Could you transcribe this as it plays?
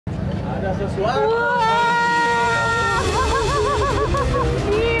Ada sesuatu.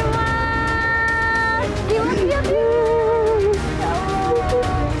 Dimas lihat.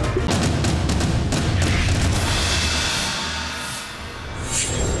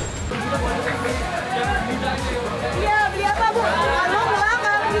 Iya, beli apa, Bu? Kalau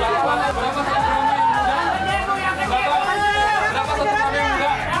belakang.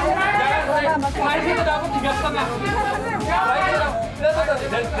 Kemarin kita dapat 3,5.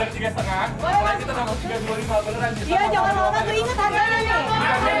 Dari 3,5. Kemarin kita dapat 325 beneran. Iya, jangan lama keringet harganya nih.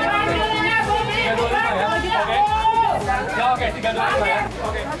 325 ya. Oke. Ya oke, 325 ya.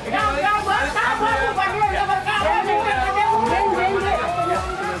 Oke.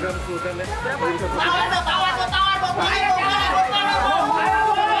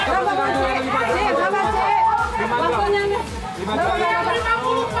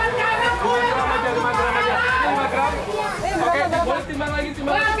 Boleh timbang lagi,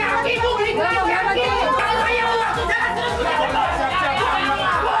 timbang lagi.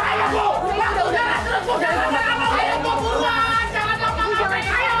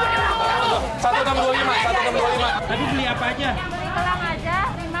 Tadi beli apa aja? Gelang aja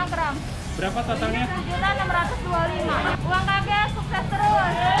 5 gram. Berapa totalnya? 7.625. Uang kaget sukses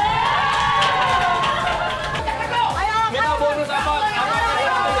terus. Minta bonus apa?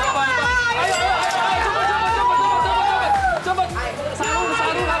 Cepet. Sarung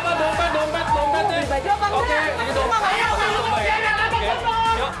apa? Dompet deh. Oke, ini dompet.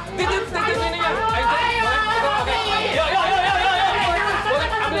 Yuk, titip ininya. Ayo, oke. Yuk. Boleh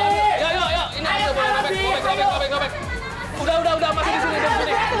ambil. Yuk. Ini aja boleh gobek. Udah masih di sini.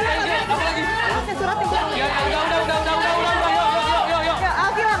 Apa lagi? Ya, udah. Yuk.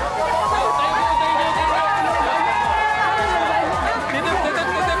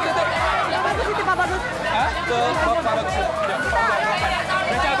 Titip apa, Dut? Hah? Ke Bapak Bagus.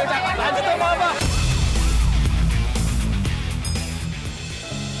 Beca. Lanjut mau apa?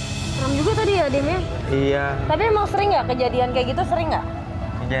 Serem juga tadi ya, Dim ya? Iya, Tapi emang sering nggak kejadian kayak gitu? Sering nggak?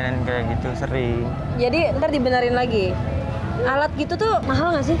 kejadian kayak gitu sering. Jadi ntar dibenerin lagi. Alat gitu tuh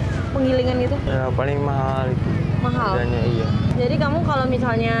mahal nggak sih? Penggilingan gitu? Ya paling mahal itu. Mahal? Harganya iya. Jadi kamu kalau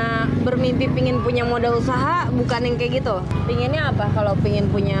misalnya bermimpi pingin punya modal usaha, bukan yang kayak gitu? Pinginnya apa kalau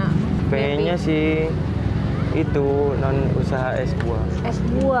pingin punya Pengennya mimpi? sih itu non usaha es buah. Es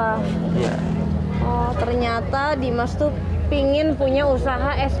buah. Iya. Oh, ternyata Dimas tuh pingin punya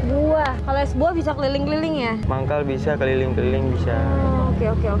usaha es buah. Kalau es buah bisa keliling-keliling ya? Mangkal bisa, keliling-keliling bisa. Oh,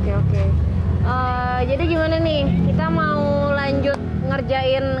 oke. Jadi gimana nih? Kita mau lanjut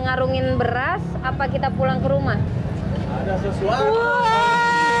ngerjain ngarungin beras, apa kita pulang ke rumah? Ada sesuatu.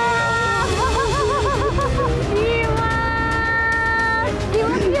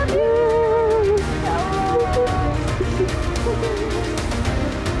 Dimas lihat. Ya Allah.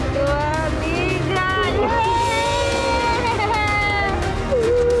 2, 3.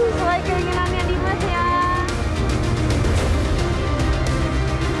 Sesuai keinginannya Dimas ya.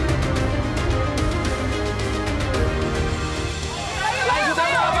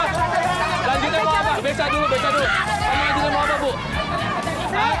 Lanjutnya mau apa? Beca dulu. Lanjutnya mau apa, Bu?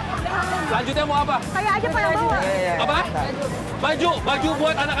 Hah? Lanjutnya mau apa? Saya aja Pak yang bawa. Apa? Baju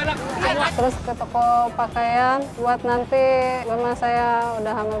buat anak-anak semua. Terus ke toko pakaian buat nanti mama saya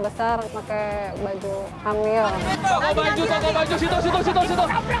udah hamil besar pakai baju hamil. Toko baju, situ.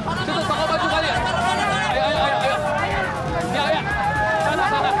 Toko baju kalian. Ayo. Ya.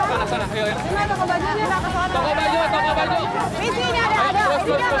 Sana. Ayo. Gimana toko bajunya? Toko baju. Di sini ada.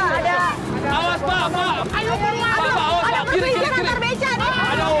 Ada. Awas, Pak. Ayo, Awas, Pak. Kiri. Antar beca nih.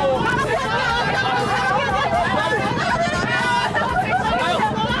 Aduh.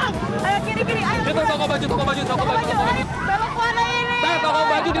 Ayo kiri. Ayo. Itu toko baju. Belok mana ini? Teh, toko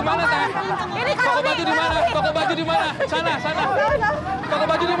baju di mana, Teh? Ini Toko baju di mana? Sana. Toko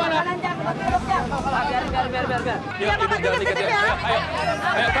baju di mana? Biar. Yuk, Ibu jalan dikit ya.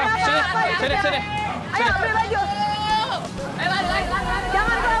 Ayo, Kang. Sini. Ayo beli baju.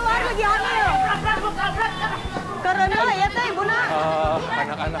 Jangan keluar lagi hamil. Karena ya teh, Bunda.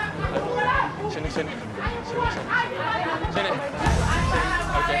 Anak-anak. Sini.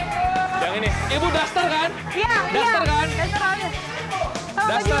 Oke. Yang ini. Ibu daster kan? Iya. Daster kan?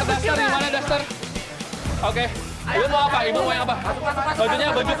 Daster. Daster di mana daster? Oke. Ibu mau apa? Ibu mau yang apa? Bajunya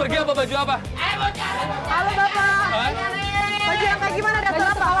baju pergi apa baju apa? Halo Bapak. Hah? Baju yang kayak gimana? Daster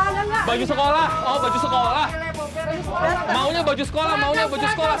apa? Baju sekolah. Oh, baju sekolah. Maunya baju sekolah,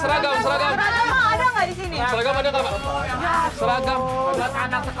 seragam. Seragam ada nggak di sini? Seragam ada nggak, Pak? Seragam.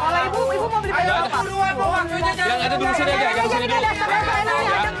 Kalau ibu mau beli baju apa? Yang ada dulu sini aja, yang sini dulu. Ya.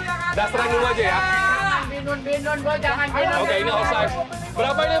 Dasteran dulu aja ya. Bindun, Bro, jangan bindun. Oke, ini all size.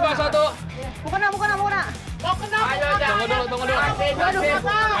 Berapa ini, Pak, satu?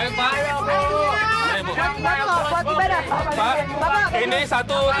 Ini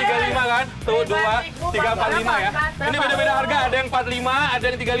 135 kan? Tuh 2, 3, 45 ya. Ini beda-beda harga, ada yang 45, ada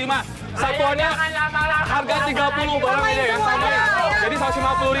yang 35. Satuannya harga 30 barang aja ya, sama ya. Jadi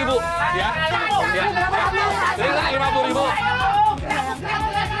 150.000 ya. Ya. Jadi kan 50.000.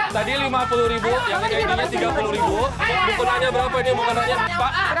 Tadi 50.000, yang ininya 30.000. Bukunannya berapa ini bukunannya,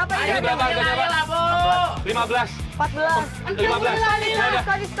 Pak? Ini berapa harganya, Pak? 15. 15. Ya udah.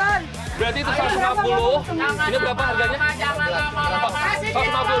 Berarti itu 150. Ini berapa harganya?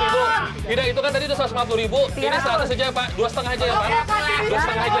 150.000. Tidak, itu kan tadi itu 150.000. Ini 100 saja, Pak. 2,5 aja ya, Pak.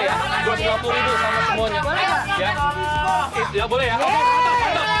 2,5 aja ya. 250.000 sama semuanya. Ya. Ya boleh ya. Oke, mantap.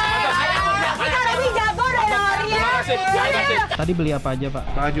 Terima kasih. Terima kasih. Tadi beli apa aja, Pak?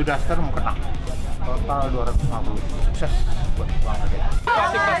 Baju daster mau ketak. Total 250. Sukses buat Uang Kaget.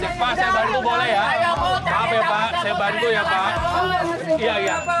 Plastik, Pak, saya bantu boleh ya? Maaf ya, Pak, saya bantu ya, Pak.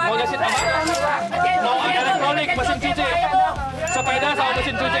 Iya. Mau ngasih apa? Mau elektronik, mesin cuci. Sepeda sama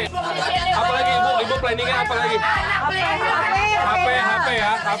mesin cuci. Apalagi Ibu planningnya apa lagi? HP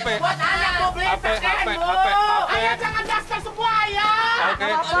ya, HP. Jangan daster semua ya. Oke,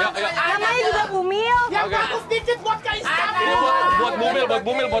 ya. Namanya juga bumil. Yang Oke. bagus dikit buat Kaisar. Ini buat bumil.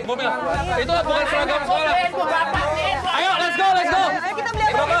 Itu bukan seragam sekolah. Ayo, let's go. Ayo kita beli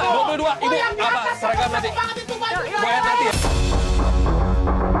apa? Bapak, 22. Ibu, apa seragam nanti? Bayar nanti ya.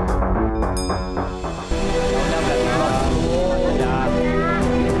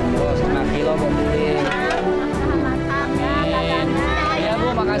 Setengah kilo mau beli. Iya Bu,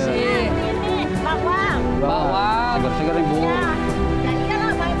 makasih. Bawang. Segar-segar Ibu.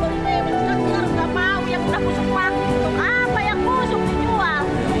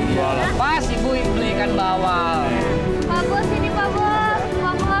 Pas Ibu beli ikan bawal. Pak Bos, ini Pak Bos.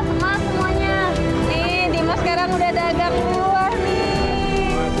 Pak Bos, semuanya. Nih, Dimas sekarang udah dagang buah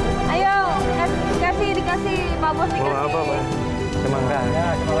nih. Ayo, dikasih Pak Bos, dikasih. Mau apa, Pak? Semangka. Ya,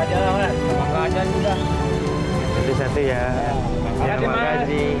 semoga aja lah, Mas. Semoga aja sudah. Satu-satu ya. Ya,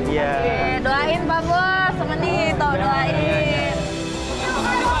 makasih. Iya. Doain Pak Bos, sama nih, toh doain.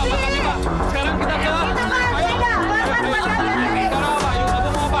 Makasih, Pak. Sekarang kita ke...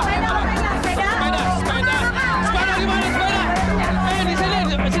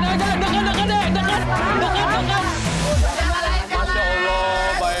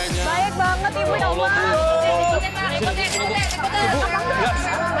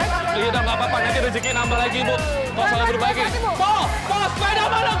 Iya udah nggak apa-apa, nanti rezeki nambah lagi Bu. Kok salah berbagi. Po, sepeda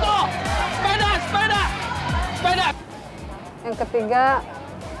mana Po? Sepeda. Yang ketiga,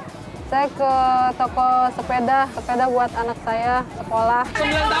 saya ke toko sepeda buat anak saya sekolah. 9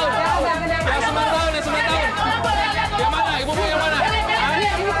 tahun. Yang 9 tahun. Yang mana? Ibu yang mana?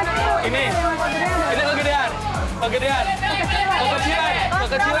 Ini kegedean. Kekecilan. Oh,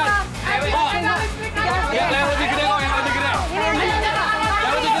 yang lebih gede kok, yang lebih gede.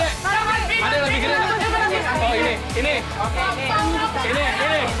 Ada yang lebih gede. Oh ini.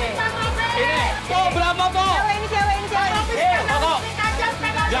 Oh berapa Po? Ini cewek. Kok?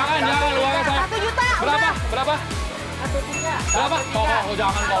 Jangan uangnya saya. 1 juta. Berapa? 1 juta. Berapa? Kok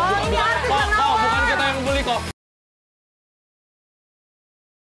jangan kok. Bukan kita yang beli kok.